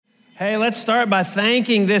Hey, let's start by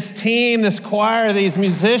thanking this team, this choir, these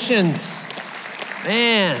musicians.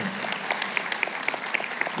 Man,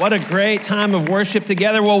 what a great time of worship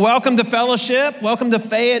together. Well, welcome to Fellowship. Welcome to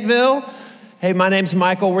Fayetteville. Hey, my name's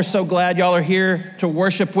Michael. We're so glad y'all are here to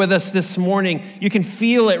worship with us this morning. You can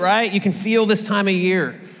feel it, right? You can feel this time of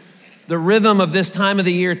year. The rhythm of this time of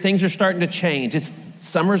the year, things are starting to change.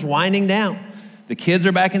 Summer's winding down. The kids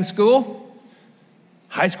are back in school.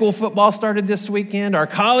 High school football started this weekend. Our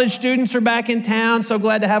college students are back in town. So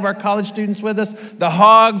glad to have our college students with us. The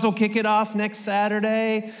Hogs will kick it off next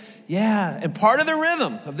Saturday. Yeah, and part of the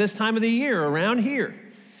rhythm of this time of the year around here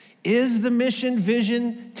is the Mission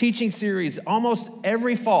Vision teaching series. Almost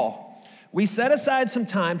every fall, we set aside some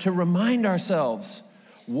time to remind ourselves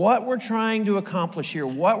what we're trying to accomplish here,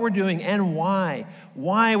 what we're doing, and why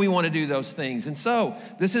we want to do those things. And so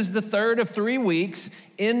this is the third of 3 weeks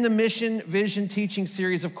in the Mission Vision teaching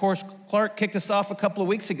series. Of course, Clark kicked us off a couple of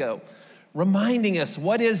weeks ago, reminding us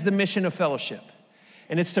what is the mission of Fellowship.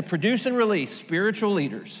 And it's to produce and release spiritual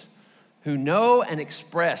leaders who know and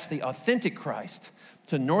express the authentic Christ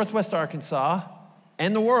to Northwest Arkansas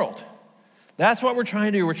and the world. That's what we're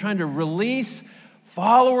trying to do. We're trying to release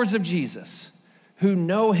followers of Jesus who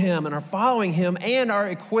know him and are following him and are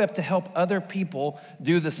equipped to help other people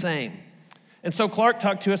do the same. And so Clark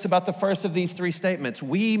talked to us about the first of these 3 statements.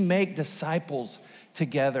 We make disciples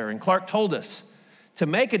together. And Clark told us to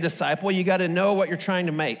make a disciple, you got to know what you're trying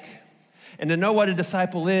to make. And to know what a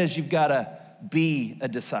disciple is, you've got to be a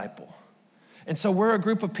disciple. And so we're a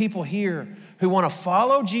group of people here who want to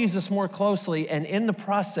follow Jesus more closely and in the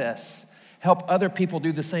process help other people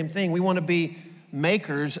do the same thing. We want to be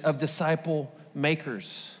makers of disciple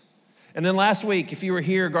makers. And then last week, if you were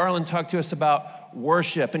here, Garland talked to us about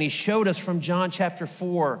worship, and he showed us from John chapter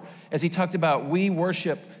 4 as he talked about we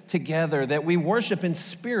worship together, that we worship in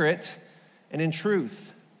spirit and in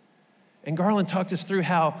truth. And Garland talked us through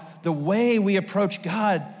how the way we approach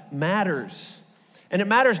God matters. And it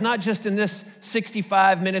matters not just in this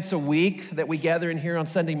 65 minutes a week that we gather in here on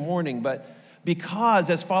Sunday morning, but because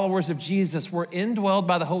as followers of Jesus, we're indwelled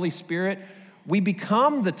by the Holy Spirit. We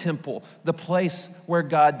become the temple, the place where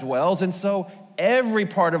God dwells. And so every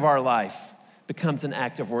part of our life becomes an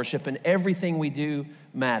act of worship, and everything we do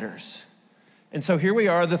matters. And so here we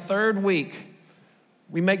are, the third week.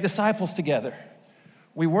 We make disciples together.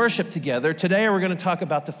 We worship together. Today we're going to talk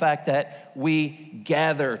about the fact that we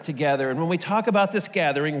gather together. And when we talk about this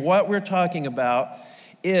gathering, what we're talking about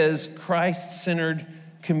is Christ-centered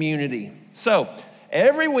community. So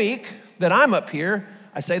every week that I'm up here,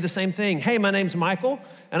 I say the same thing. Hey, my name's Michael,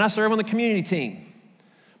 and I serve on the community team.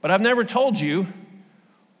 But I've never told you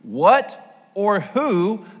what or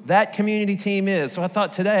who that community team is. So I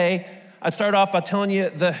thought today I'd start off by telling you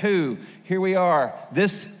the who. Here we are.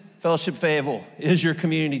 This Fellowship Fayetteville is your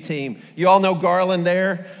community team. You all know Garland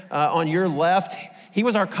there on your left. He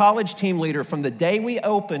was our college team leader from the day we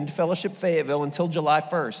opened Fellowship Fayetteville until July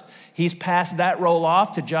 1st. He's passed that role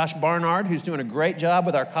off to Josh Barnard, who's doing a great job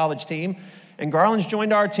with our college team. And Garland's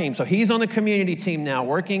joined our team. So he's on the community team now,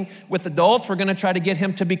 working with adults. We're going to try to get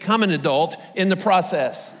him to become an adult in the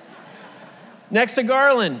process. Next to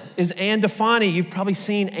Garland is Ann Defani. You've probably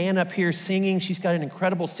seen Ann up here singing. She's got an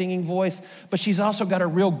incredible singing voice, but she's also got a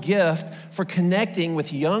real gift for connecting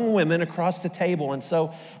with young women across the table. And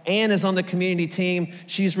so Ann is on the community team.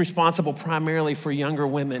 She's responsible primarily for younger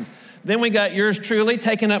women. Then we got yours truly,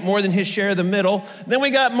 taking up more than his share of the middle. Then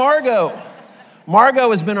we got Margot. Margot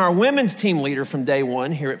has been our women's team leader from day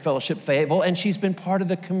one here at Fellowship Fayetteville, and she's been part of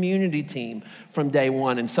the community team from day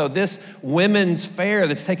one. And so this women's fair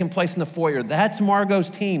that's taking place in the foyer, that's Margot's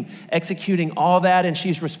team executing all that, and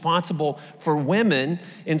she's responsible for women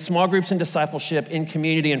in small groups and discipleship in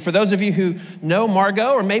community. And for those of you who know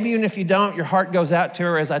Margot, or maybe even if you don't, your heart goes out to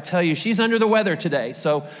her as I tell you, she's under the weather today.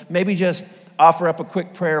 So maybe just offer up a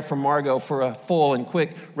quick prayer for Margot for a full and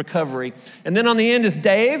quick recovery. And then on the end is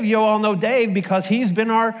Dave. You all know Dave because he's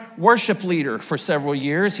been our worship leader for several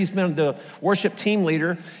years. He's been the worship team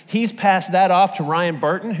leader. He's passed that off to Ryan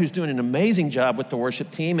Burton, who's doing an amazing job with the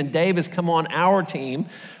worship team. And Dave has come on our team,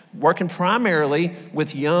 working primarily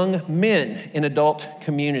with young men in adult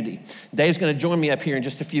community. Dave's going to join me up here in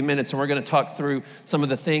just a few minutes, and we're going to talk through some of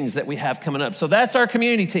the things that we have coming up. So that's our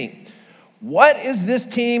community team. What is this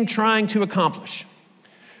team trying to accomplish?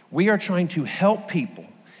 We are trying to help people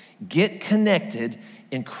get connected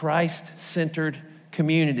in Christ-centered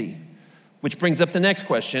community, which brings up the next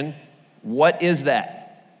question, what is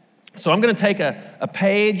that? So I'm going to take a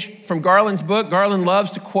page from Garland's book. Garland loves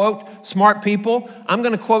to quote smart people. I'm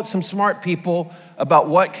going to quote some smart people about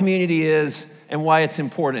what community is and why it's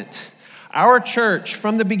important. Our church,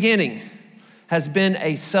 from the beginning, has been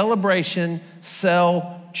a celebration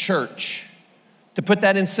cell church. To put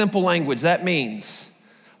that in simple language, that means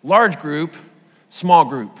large group, small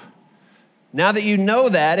group. Now that you know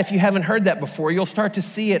that, if you haven't heard that before, you'll start to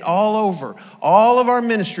see it all over. All of our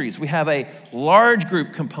ministries, we have a large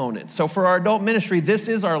group component. So for our adult ministry, this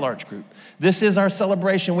is our large group. This is our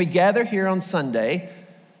celebration. We gather here on Sunday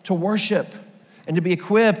to worship and to be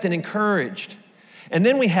equipped and encouraged. And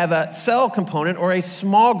then we have a cell component or a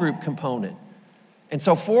small group component. And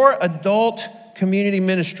so for adult community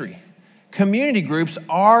ministry, community groups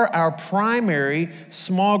are our primary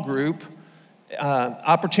small group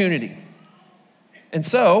opportunity. And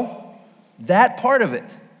so that part of it,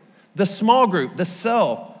 the small group, the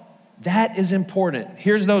cell, that is important.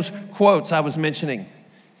 Here's those quotes I was mentioning.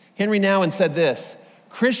 Henry Nouwen said this: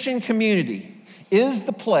 Christian community is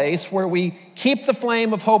the place where we keep the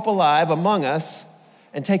flame of hope alive among us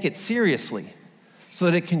and take it seriously so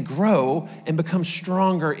that it can grow and become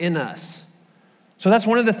stronger in us. So that's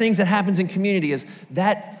one of the things that happens in community is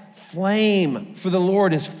that flame for the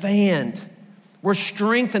Lord is fanned. We're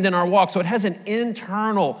strengthened in our walk, so it has an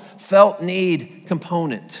internal felt need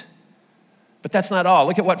component. But that's not all.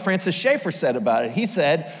 Look at what Francis Schaeffer said about it. He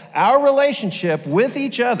said, our relationship with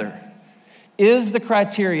each other is the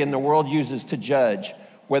criterion the world uses to judge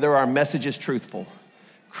whether our message is truthful.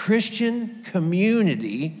 Christian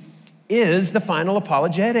community is the final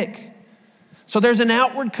apologetic. So there's an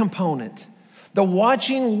outward component. The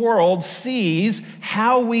watching world sees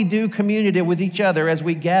how we do community with each other as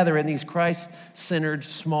we gather in these Christ-centered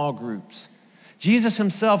small groups. Jesus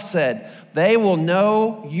himself said, they will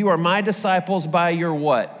know you are my disciples by your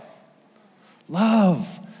what?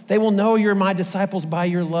 Love. They will know you're my disciples by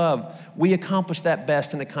your love. We accomplish that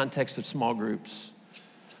best in the context of small groups.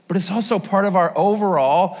 But it's also part of our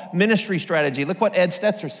overall ministry strategy. Look what Ed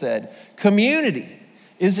Stetzer said. Community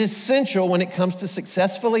is essential when it comes to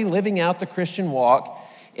successfully living out the Christian walk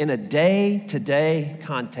in a day-to-day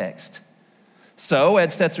context. So, Ed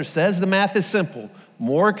Stetzer says, the math is simple.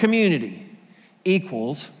 More community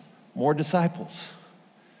equals more disciples.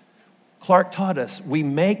 Clark taught us, we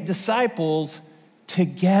make disciples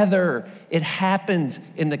together. It happens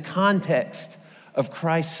in the context of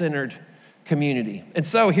Christ-centered community. And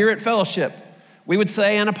so here at Fellowship, we would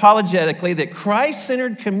say unapologetically that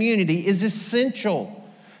Christ-centered community is essential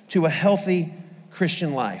to a healthy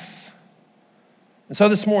Christian life. And so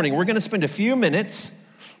this morning, we're going to spend a few minutes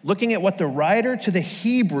looking at what the writer to the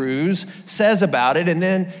Hebrews says about it, and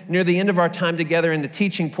then near the end of our time together in the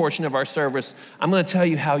teaching portion of our service, I'm going to tell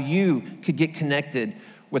you how you could get connected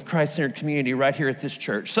with Christ-centered community right here at this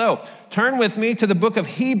church. So turn with me to the book of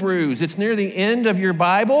Hebrews. It's near the end of your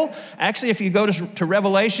Bible. Actually, if you go to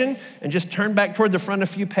Revelation and just turn back toward the front a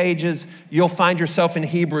few pages, you'll find yourself in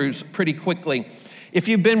Hebrews pretty quickly. If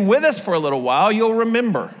you've been with us for a little while, you'll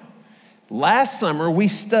remember last summer we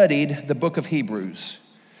studied the book of Hebrews.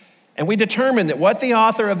 And we determined that what the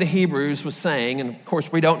author of the Hebrews was saying, and of course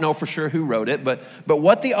we don't know for sure who wrote it, but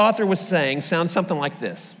what the author was saying sounds something like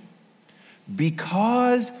this.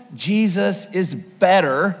 Because Jesus is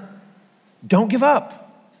better, don't give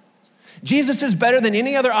up. Jesus is better than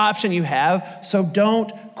any other option you have, so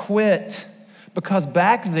don't quit. Because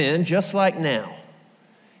back then, just like now,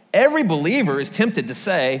 every believer is tempted to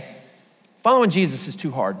say, following Jesus is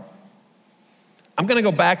too hard. I'm going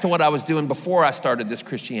to go back to what I was doing before I started this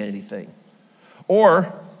Christianity thing.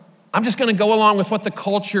 Or I'm just going to go along with what the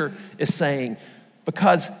culture is saying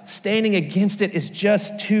because standing against it is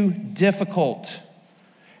just too difficult.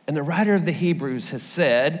 And the writer of the Hebrews has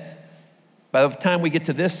said, by the time we get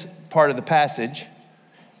to this part of the passage,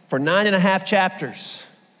 for 9.5 chapters,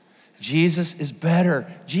 Jesus is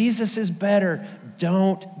better. Jesus is better.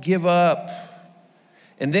 Don't give up.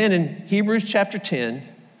 And then in Hebrews chapter 10,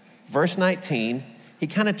 verse 19, he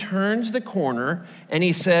kind of turns the corner and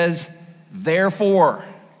he says, therefore.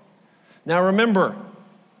 Now remember,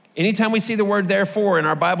 anytime we see the word therefore in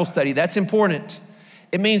our Bible study, that's important.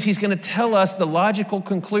 It means he's going to tell us the logical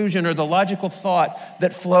conclusion or the logical thought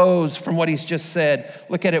that flows from what he's just said.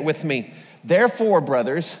 Look at it with me. Therefore,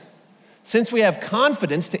 brothers, since we have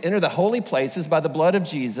confidence to enter the holy places by the blood of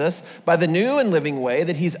Jesus, by the new and living way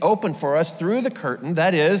that he's opened for us through the curtain,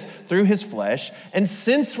 that is, through his flesh, and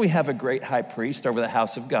since we have a great high priest over the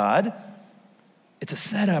house of God, it's a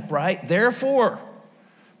setup, right? Therefore,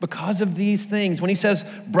 because of these things, when he says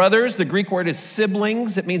brothers, the Greek word is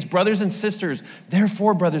siblings. It means brothers and sisters.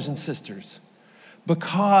 Therefore, brothers and sisters,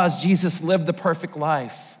 because Jesus lived the perfect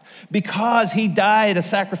life, because he died a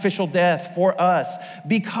sacrificial death for us,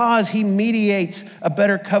 because he mediates a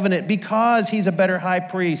better covenant, because he's a better high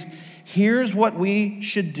priest, here's what we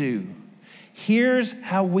should do. Here's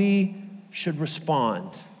how we should respond.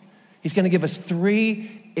 He's going to give us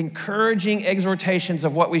 3 encouraging exhortations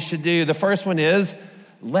of what we should do. The first one is,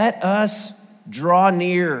 let us draw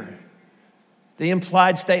near. The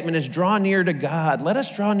implied statement is draw near to God. Let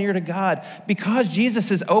us draw near to God. Because Jesus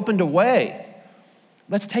has opened a way,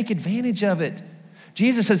 let's take advantage of it.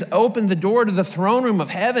 Jesus has opened the door to the throne room of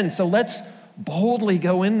heaven, so let's boldly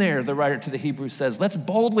go in there, the writer to the Hebrews says. Let's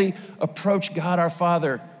boldly approach God our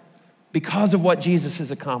Father because of what Jesus has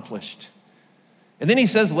accomplished. And then he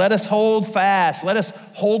says, let us hold fast. Let us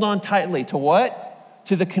hold on tightly to what?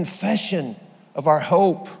 To the confession of our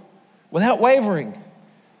hope without wavering.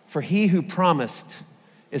 For he who promised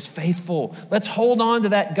is faithful. Let's hold on to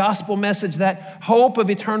that gospel message, that hope of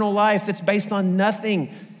eternal life that's based on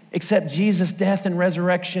nothing except Jesus' death and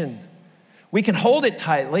resurrection. We can hold it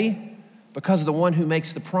tightly because of the one who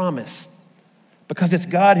makes the promise. Because it's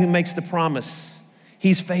God who makes the promise.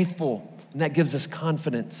 He's faithful, and that gives us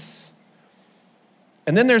confidence.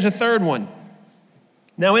 And then there's a third one.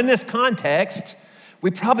 Now, in this context,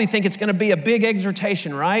 we probably think it's going to be a big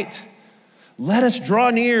exhortation, right? Let us draw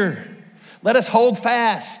near. Let us hold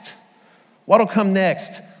fast. What'll come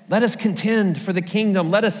next? Let us contend for the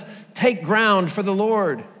kingdom. Let us take ground for the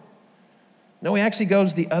Lord. No, he actually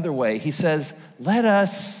goes the other way. He says, let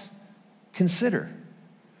us consider.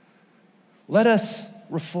 Let us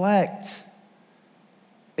reflect.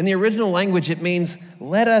 In the original language, it means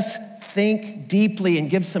let us think deeply and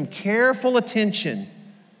give some careful attention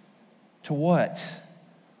to what?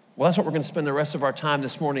 Well, that's what we're going to spend the rest of our time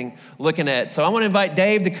this morning looking at. So I want to invite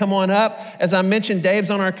Dave to come on up. As I mentioned,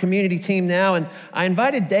 Dave's on our community team now, and I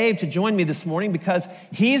invited Dave to join me this morning because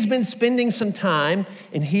he's been spending some time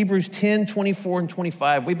in Hebrews 10, 24, and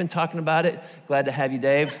 25. We've been talking about it. Glad to have you,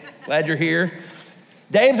 Dave. Glad you're here.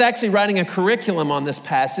 Dave's actually writing a curriculum on this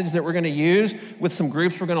passage that we're going to use with some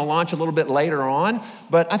groups we're going to launch a little bit later on.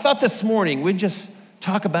 But I thought this morning we'd just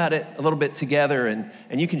talk about it a little bit together,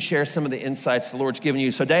 and you can share some of the insights the Lord's given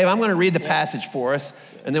you. So Dave, I'm going to read the passage for us,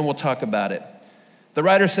 and then we'll talk about it. The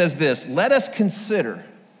writer says this, let us consider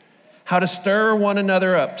how to stir one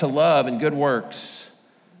another up to love and good works,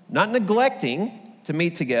 not neglecting to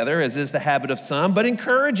meet together, as is the habit of some, but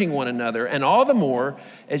encouraging one another, and all the more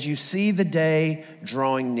as you see the day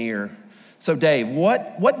drawing near. So Dave,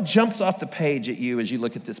 what jumps off the page at you as you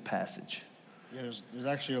look at this passage? Yeah, there's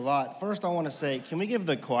actually a lot. First, I want to say, can we give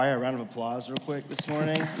the choir a round of applause real quick this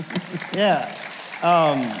morning? Yeah.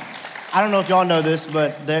 I don't know if y'all know this,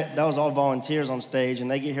 but that was all volunteers on stage, and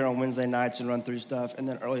they get here on Wednesday nights and run through stuff, and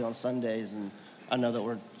then early on Sundays, and I know that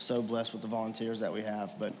we're so blessed with the volunteers that we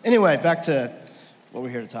have. But anyway, back to what we're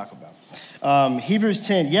here to talk about. Hebrews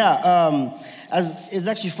 10, it's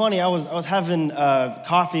actually funny, I was having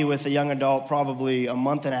coffee with a young adult probably a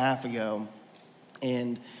month and a half ago,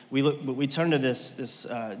 and we turned to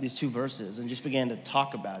these 2 verses and just began to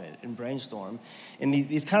talk about it and brainstorm. And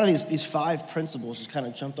these 5 principles just kind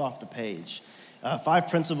of jumped off the page. 5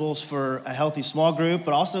 principles for a healthy small group,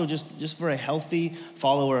 but also just for a healthy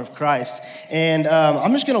follower of Christ. And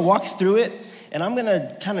I'm just going to walk through it, and I'm going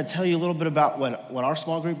to kind of tell you a little bit about what our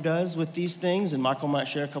small group does with these things, and Michael might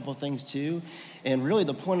share a couple of things too. And really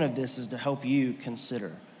the point of this is to help you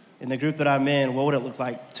consider, in the group that I'm in, what would it look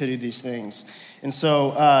like to do these things? And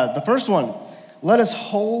so the first one, let us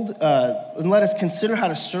and let us consider how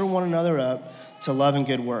to stir one another up to love and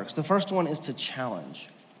good works. The first one is to challenge.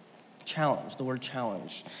 Challenge, the word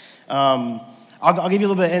challenge. I'll give you a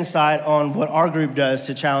little bit of insight on what our group does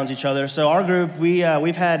to challenge each other. So our group,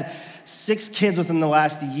 we've had 6 kids within the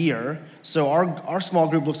last year. So our small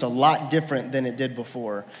group looks a lot different than it did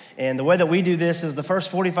before. And the way that we do this is the first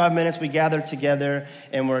 45 minutes we gather together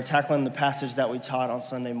and we're tackling the passage that we taught on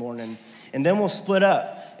Sunday morning. And then we'll split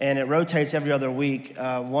up, and it rotates every other week.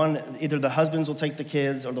 Either the husbands will take the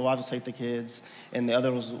kids or the wives will take the kids, and the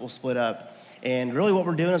others will split up. And really what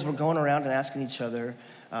we're doing is we're going around and asking each other,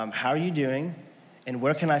 how are you doing? And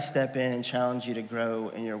where can I step in and challenge you to grow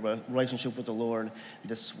in your relationship with the Lord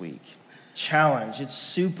this week? Challenge. It's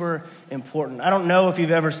super important. I don't know if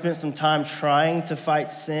you've ever spent some time trying to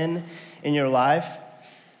fight sin in your life.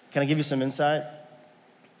 Can I give you some insight?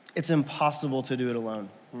 It's impossible to do it alone.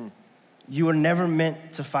 You were never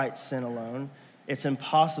meant to fight sin alone. It's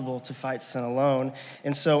impossible to fight sin alone.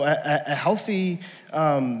 And so a healthy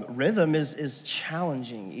rhythm is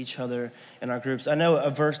challenging each other in our groups. I know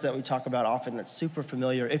a verse that we talk about often that's super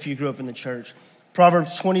familiar if you grew up in the church.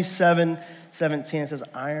 Proverbs 27:17 says,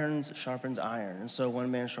 iron sharpens iron. And so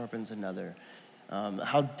one man sharpens another.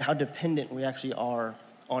 How dependent we actually are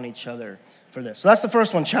on each other for this. So that's the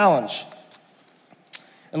first one, challenge.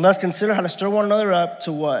 And let's consider how to stir one another up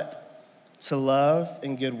to what? To love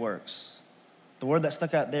and good works. The word that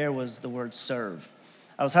stuck out there was the word serve.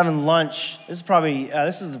 I was having lunch. This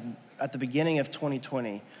is at the beginning of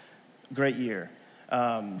 2020. Great year.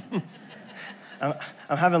 I'm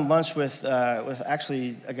having lunch with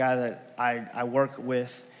actually a guy that I work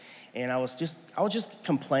with, and I was just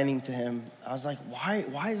complaining to him. I was like,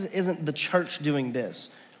 why isn't the church doing this?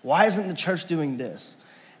 Why isn't the church doing this?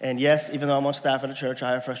 And yes, even though I'm on staff at a church,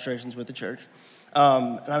 I have frustrations with the church.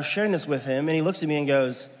 And I was sharing this with him, and he looks at me and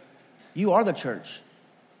goes, "You are the church.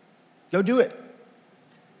 Go do it.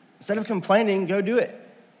 Instead of complaining, go do it."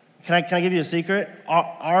 Can I give you a secret?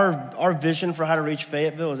 Our vision for how to reach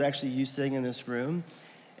Fayetteville is actually you sitting in this room,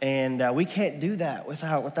 and we can't do that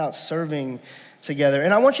without serving together.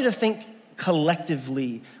 And I want you to think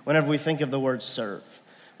collectively whenever we think of the word serve.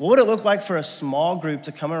 What would it look like for a small group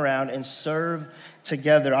to come around and serve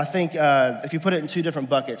together? I think if you put it in two different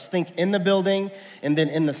buckets, think in the building and then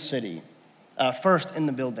in the city. First, in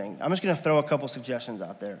the building. I'm just going to throw a couple suggestions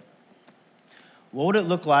out there. What would it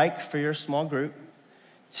look like for your small group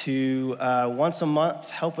to once a month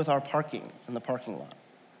help with our parking in the parking lot?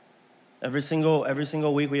 Every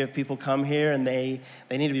single week we have people come here and they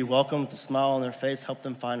need to be welcomed with a smile on their face, help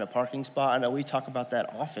them find a parking spot. I know we talk about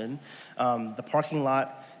that often. The parking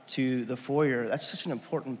lot to the foyer, that's such an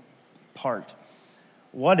important part.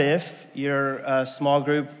 What if your small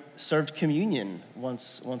group served communion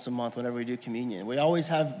once a month whenever we do communion? We always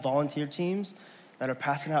have volunteer teams that are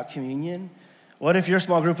passing out communion. What if your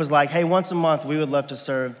small group was like, hey, once a month we would love to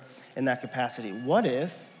serve in that capacity? What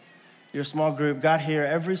if your small group got here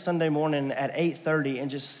every Sunday morning at 8:30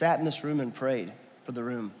 and just sat in this room and prayed for the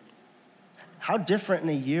room? How different in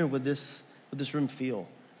a year would this room feel?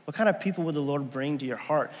 What kind of people would the Lord bring to your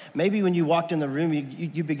heart? Maybe when you walked in the room,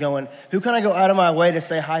 you'd be going, who can I go out of my way to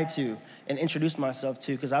say hi to and introduce myself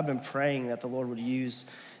to? Because I've been praying that the Lord would use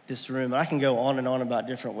this room. And I can go on and on about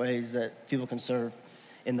different ways that people can serve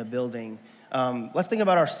in the building. Let's think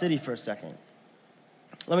about our city for a second.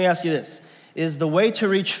 Let me ask you this. Is the way to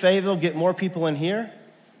reach Fayetteville get more people in here,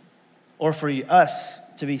 or for us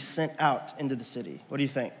to be sent out into the city? What do you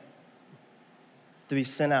think? To be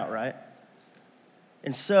sent out, right?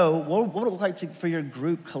 And so what would it look like for your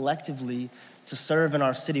group collectively to serve in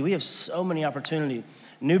our city? We have so many opportunities.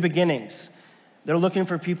 New Beginnings. They're looking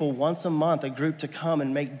for people once a month, a group to come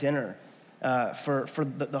and make dinner for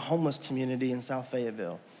the homeless community in South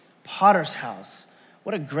Fayetteville. Potter's House.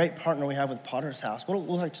 What a great partner we have with Potter's House. What would it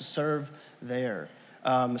look like to serve there?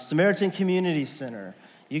 Samaritan Community Center.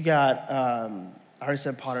 You got, I already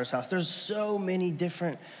said Potter's House. There's so many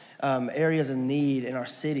different areas of need in our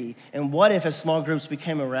city. And what if as small groups we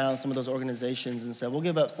came around some of those organizations and said, we'll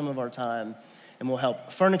give up some of our time and we'll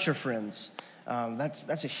help. Furniture Friends.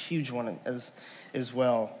 That's a huge one as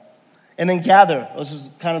well. And then gather. This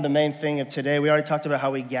is kind of the main thing of today. We already talked about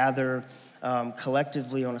how we gather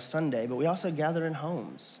collectively on a Sunday, but we also gather in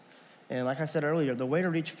homes. And like I said earlier, the way to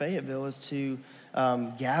reach Fayetteville is to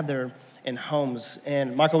gather in homes.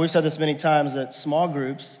 And Michael, we've said this many times, that small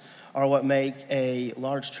groups are what make a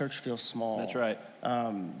large church feel small. That's right.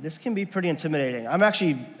 This can be pretty intimidating. I'm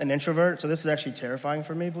actually an introvert, so this is actually terrifying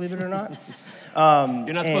for me, believe it or not.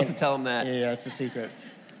 You're not supposed to tell them that. Yeah, it's a secret.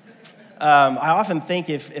 I often think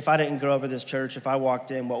if I didn't grow up at this church, if I walked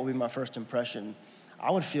in, what would be my first impression? I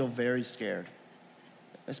would feel very scared.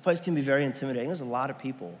 This place can be very intimidating. There's a lot of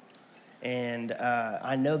people. And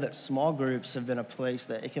I know that small groups have been a place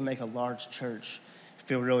that it can make a large church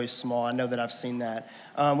feel really small. I know that I've seen that.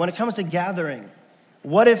 When it comes to gathering,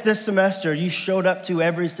 what if this semester you showed up to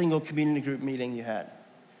every single community group meeting you had?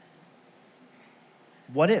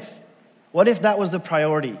 What if? What if that was the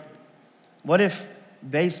priority? What if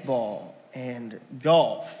baseball and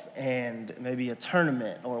golf and maybe a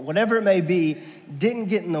tournament or whatever it may be didn't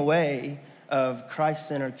get in the way of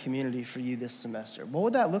Christ-centered community for you this semester? What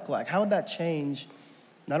would that look like? How would that change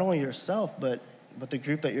not only yourself, but the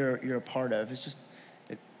group that you're a part of? It's just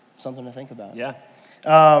something to think about. Yeah.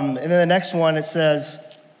 And then the next one, it says,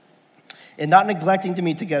 and not neglecting to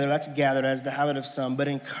meet together, that's gathered as the habit of some, but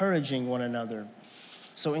encouraging one another.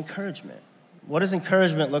 So encouragement. What does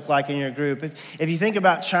encouragement look like in your group? If you think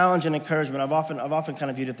about challenge and encouragement, I've often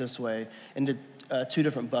kind of viewed it this way, into two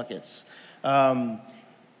different buckets.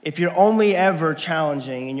 If you're only ever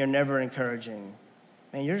challenging and you're never encouraging,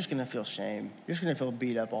 man, you're just going to feel shame. You're just going to feel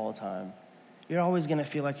beat up all the time. You're always going to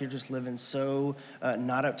feel like you're just living so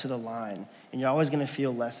not up to the line, and you're always going to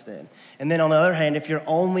feel less than. And then on the other hand, if you're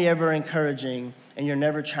only ever encouraging and you're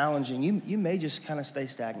never challenging, you may just kind of stay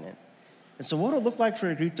stagnant. And so what would it look like for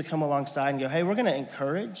a group to come alongside and go, hey, we're going to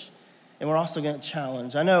encourage, and we're also going to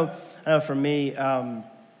challenge? I know for me,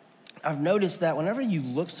 I've noticed that whenever you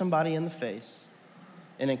look somebody in the face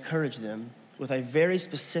and encourage them, with a very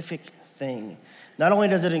specific thing. Not only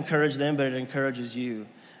does it encourage them, but it encourages you.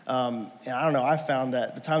 And I don't know, I found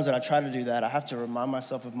that the times that I try to do that, I have to remind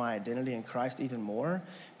myself of my identity in Christ even more,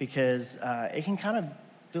 because it can kind of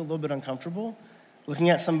feel a little bit uncomfortable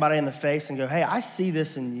looking at somebody in the face and go, hey, I see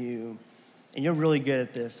this in you, and you're really good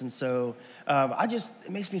at this. And so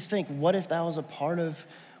it makes me think, what if that was a part of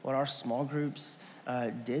what our small groups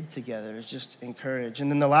did together, is just encourage.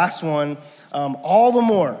 And then the last one, all the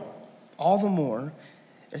more,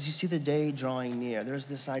 as you see the day drawing near, there's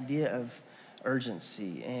this idea of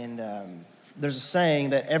urgency. And there's a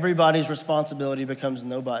saying that everybody's responsibility becomes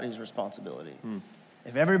nobody's responsibility.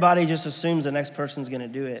 If everybody just assumes the next person's gonna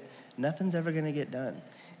do it, nothing's ever gonna get done.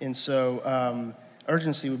 And so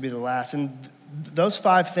urgency would be the last. And those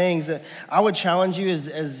 5 things that I would challenge you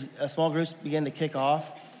as small groups begin to kick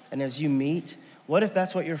off and as you meet, what if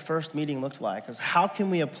that's what your first meeting looked like? Because how can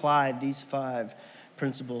we apply these 5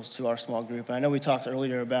 principles to our small group? And I know we talked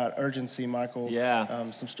earlier about urgency, Michael.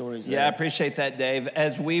 Yeah. Some stories there. Yeah, I appreciate that, Dave.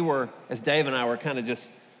 As Dave and I were kind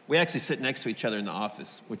of we actually sit next to each other in the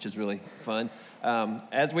office, which is really fun.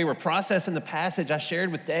 As we were processing the passage, I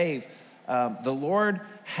shared with Dave, the Lord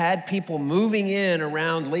had people moving in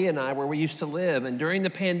around Lee and I where we used to live. And during the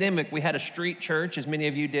pandemic, we had a street church, as many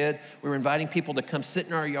of you did. We were inviting people to come sit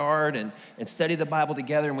in our yard and study the Bible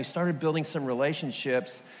together. And we started building some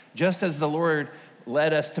relationships just as the Lord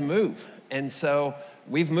led us to move. And so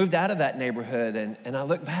we've moved out of that neighborhood. And I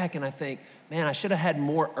look back and I think, man, I should have had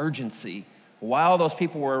more urgency while those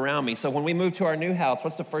people were around me. So when we moved to our new house,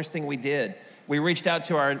 what's the first thing we did? We reached out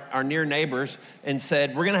to our near neighbors and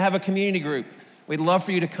said, we're gonna have a community group. We'd love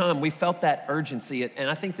for you to come. We felt that urgency. And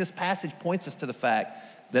I think this passage points us to the fact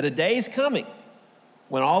that a day is coming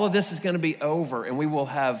when all of this is gonna be over and we will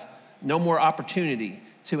have no more opportunity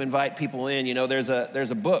to invite people in. You know, there's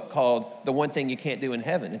a book called The One Thing You Can't Do in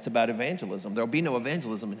Heaven. It's about evangelism. There'll be no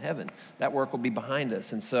evangelism in heaven. That work will be behind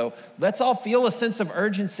us. And so let's all feel a sense of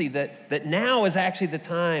urgency that now is actually the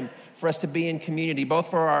time for us to be in community, both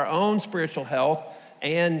for our own spiritual health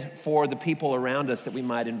and for the people around us that we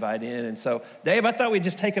might invite in. And so, Dave, I thought we'd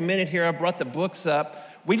just take a minute here. I brought the books up.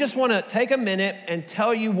 We just want to take a minute and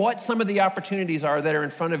tell you what some of the opportunities are that are in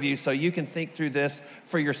front of you so you can think through this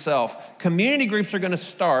for yourself. Community groups are going to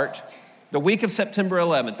start the week of September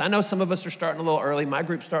 11th. I know some of us are starting a little early. My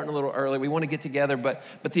group's starting a little early. We want to get together, but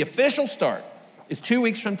the official start is 2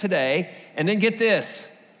 weeks from today. And then get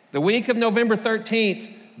this, the week of November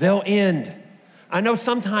 13th, they'll end. I know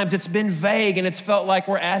sometimes it's been vague and it's felt like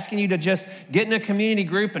we're asking you to just get in a community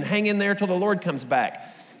group and hang in there till the Lord comes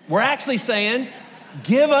back. We're actually saying,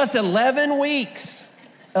 give us 11 weeks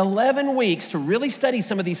to really study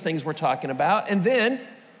some of these things we're talking about, and then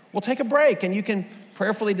we'll take a break and you can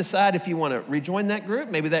prayerfully decide if you want to rejoin that group.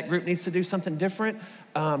 Maybe that group needs to do something different.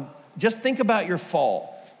 Just think about your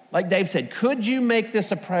fall. Like Dave said, could you make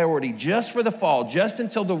this a priority just for the fall, just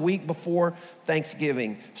until the week before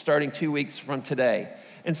Thanksgiving, starting 2 weeks from today?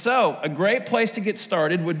 And so a great place to get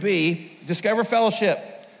started would be Discover Fellowship.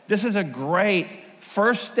 This is a great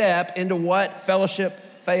first step into what Fellowship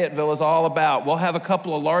Fayetteville is all about. We'll have a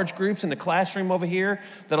couple of large groups in the classroom over here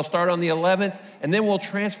that'll start on the 11th, and then we'll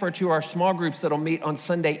transfer to our small groups that'll meet on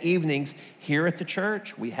Sunday evenings here at the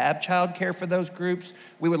church. We have childcare for those groups.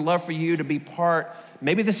 We would love for you to be part.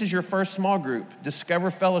 Maybe this is your first small group,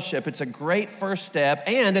 Discover Fellowship. It's a great first step,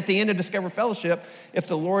 and at the end of Discover Fellowship, if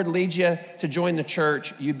the Lord leads you to join the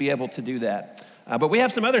church, you'd be able to do that. But we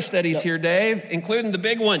have some other studies here, Dave, including the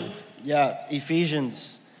big one. Yeah,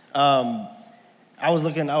 Ephesians. I was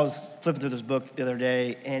flipping through this book the other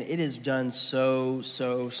day, and it is done so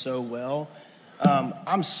well.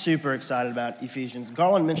 I'm super excited about Ephesians.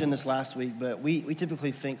 Garland mentioned this last week, but we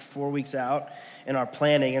typically think 4 weeks out in our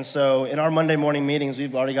planning. And so in our Monday morning meetings,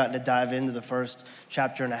 we've already gotten to dive into the first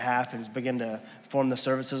chapter and a half and begin to form the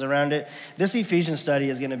services around it. This Ephesians study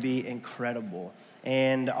is going to be incredible.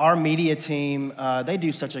 And our media team, they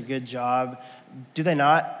do such a good job. Do they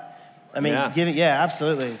not? I mean,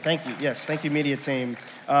 absolutely. Thank you. Yes, thank you, media team.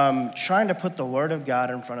 Trying to put the Word of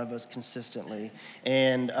God in front of us consistently.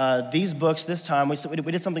 And these books, this time, we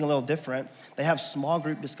did something a little different. They have small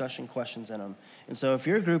group discussion questions in them. And so if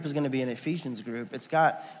your group is going to be an Ephesians group, it's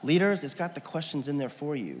got leaders, it's got the questions in there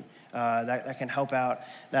for you that can help out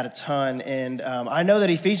that a ton. And I know that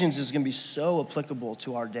Ephesians is going to be so applicable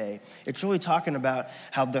to our day. It's really talking about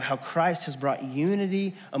how Christ has brought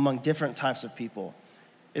unity among different types of people.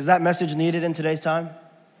 Is that message needed in today's time?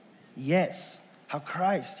 Yes. how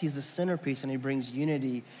Christ, he's the centerpiece and he brings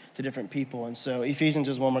unity to different people. And so Ephesians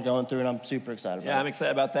is one we're going through and I'm super excited about. Yeah, I'm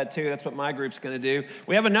excited about that too. That's what my group's going to do.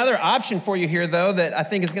 We have another option for you here though that I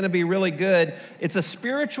think is going to be really good. It's a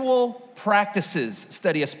spiritual practices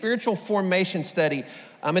study, a spiritual formation study.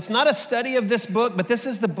 It's not a study of this book, but this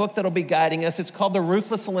is the book that'll be guiding us. It's called The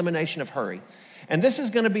Ruthless Elimination of Hurry. And this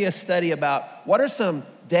is going to be a study about what are some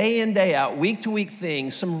day in, day out, week to week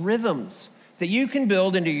things, some rhythms that you can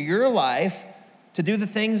build into your life to do the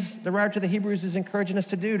things the writer to the Hebrews is encouraging us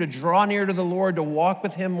to do, to draw near to the Lord, to walk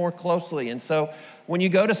with him more closely. And so when you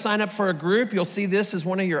go to sign up for a group, you'll see this as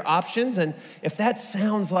one of your options. And if that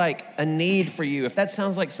sounds like a need for you, if that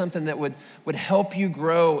sounds like something that would help you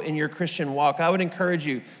grow in your Christian walk, I would encourage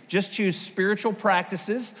you, just choose spiritual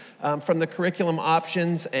practices from the curriculum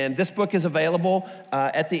options. And this book is available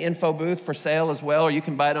at the info booth for sale as well, or you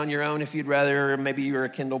can buy it on your own if you'd rather, or maybe you're a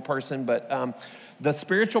Kindle person. But the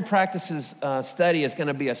spiritual practices study is going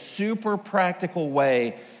to be a super practical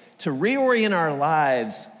way to reorient our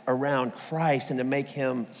lives around Christ and to make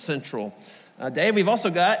him central. Dave, we've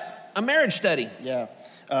also got a marriage study. Yeah.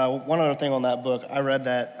 One other thing on that book, I read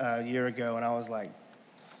that a year ago and I was like,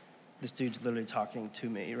 this dude's literally talking to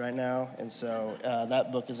me right now. And so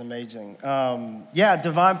that book is amazing.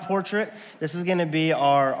 Divine Portrait. This is going to be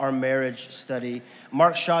our marriage study.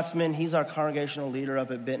 Mark Schatzman, he's our congregational leader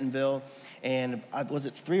up at Bentonville. And was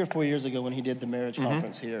it 3 or 4 years ago when he did the marriage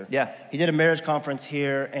conference here? Yeah. He did a marriage conference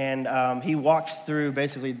here, and he walked through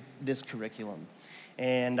basically this curriculum.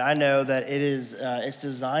 And I know that it's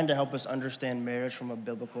designed to help us understand marriage from a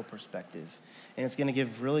biblical perspective. And it's going to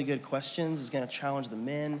give really good questions. It's going to challenge the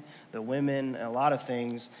men, the women, a lot of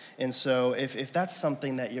things. And so if that's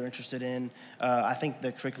something that you're interested in, I think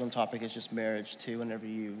the curriculum topic is just marriage too, whenever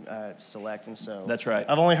you select. And so that's right.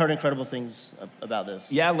 I've only heard incredible things about this.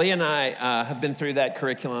 Yeah, Lee and I have been through that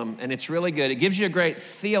curriculum, and it's really good. It gives you a great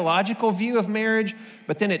theological view of marriage,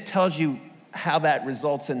 but then it tells you how that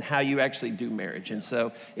results in how you actually do marriage. And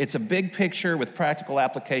so it's a big picture with practical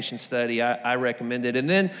application study. I recommend it. And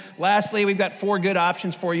then lastly, we've got 4 good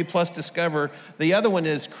options for you, plus Discover. The other one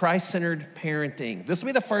is Christ-centered parenting. This will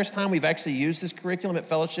be the first time we've actually used this curriculum at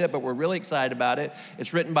Fellowship, but we're really excited about it.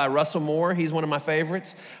 It's written by Russell Moore. He's one of my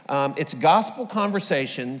favorites. It's gospel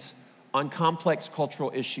conversations on complex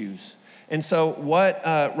cultural issues. And so what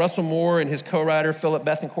Russell Moore and his co-writer Philip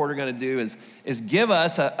Bethencourt are going to do is give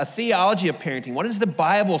us a theology of parenting. What does the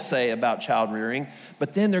Bible say about child rearing?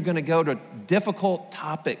 But then they're going to go to difficult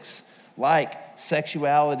topics like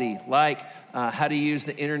sexuality, like how to use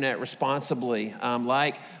the internet responsibly,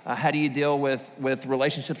 how do you deal with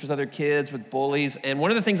relationships with other kids, with bullies. And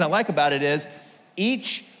one of the things I like about it is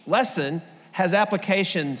each lesson has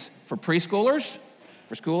applications for preschoolers,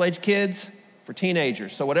 for school-age kids, for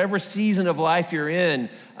teenagers. So whatever season of life you're in,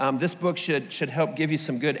 this book should help give you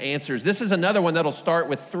some good answers. This is another one that'll start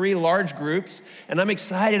with 3 large groups, and I'm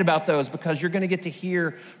excited about those because you're going to get to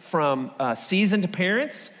hear from seasoned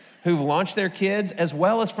parents who've launched their kids, as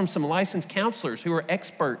well as from some licensed counselors who are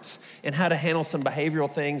experts in how to handle some behavioral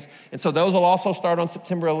things. And so those will also start on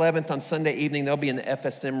September 11th on Sunday evening. They'll be in the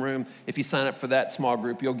FSM room. If you sign up for that small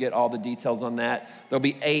group, you'll get all the details on that. There'll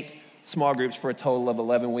be 8 small groups for a total of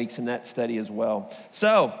 11 weeks in that study as well.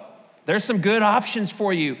 So there's some good options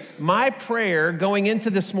for you. My prayer going into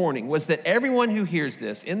this morning was that everyone who hears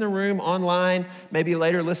this in the room, online, maybe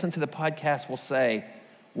later listen to the podcast, will say,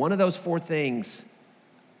 one of those 4 things,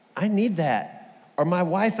 I need that. Or my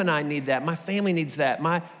wife and I need that. My family needs that.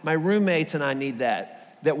 My roommates and I need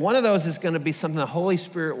that. That one of those is going to be something the Holy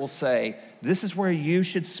Spirit will say, this is where you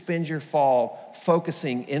should spend your fall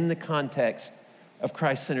focusing in the context of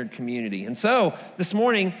Christ-centered community. And so this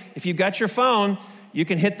morning, if you've got your phone, you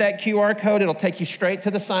can hit that QR code. It'll take you straight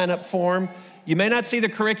to the sign-up form. You may not see the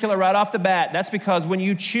curricula right off the bat. That's because when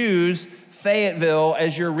you choose Fayetteville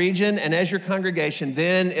as your region and as your congregation,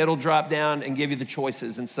 then it'll drop down and give you the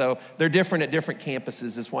choices. And so they're different at different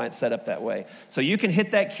campuses is why it's set up that way. So you can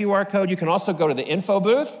hit that QR code. You can also go to the info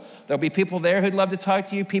booth. There'll be people there who'd love to talk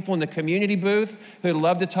to you, people in the community booth who'd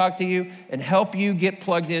love to talk to you and help you get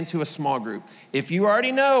plugged into a small group. If you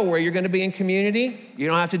already know where you're going to be in community, you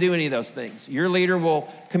don't have to do any of those things. Your leader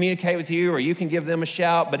will communicate with you or you can give them a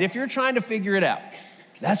shout. But if you're trying to figure it out,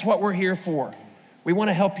 that's what we're here for. We want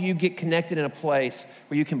to help you get connected in a place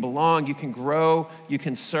where you can belong, you can grow, you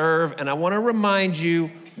can serve. And I want to remind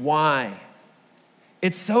you why.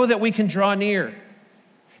 It's so that we can draw near.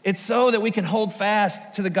 It's so that we can hold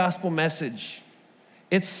fast to the gospel message.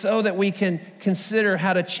 It's so that we can consider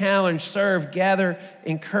how to challenge, serve, gather,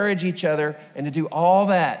 encourage each other, and to do all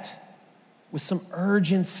that with some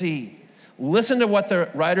urgency, Listen to what the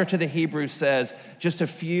writer to the Hebrews says just a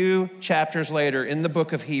few chapters later in the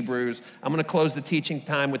book of Hebrews. I'm going to close the teaching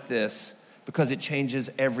time with this because it changes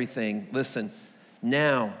everything. Listen,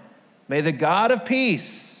 now may the God of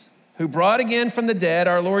peace, who brought again from the dead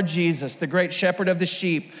our Lord Jesus, the great shepherd of the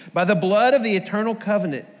sheep, by the blood of the eternal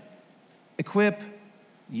covenant, equip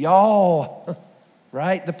y'all,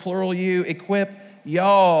 right? The plural you, equip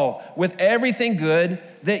y'all with everything good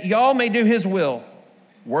that y'all may do his will,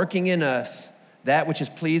 working in us that which is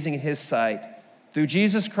pleasing in his sight, through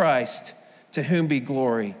Jesus Christ, to whom be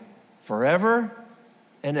glory forever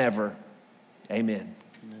and ever. Amen.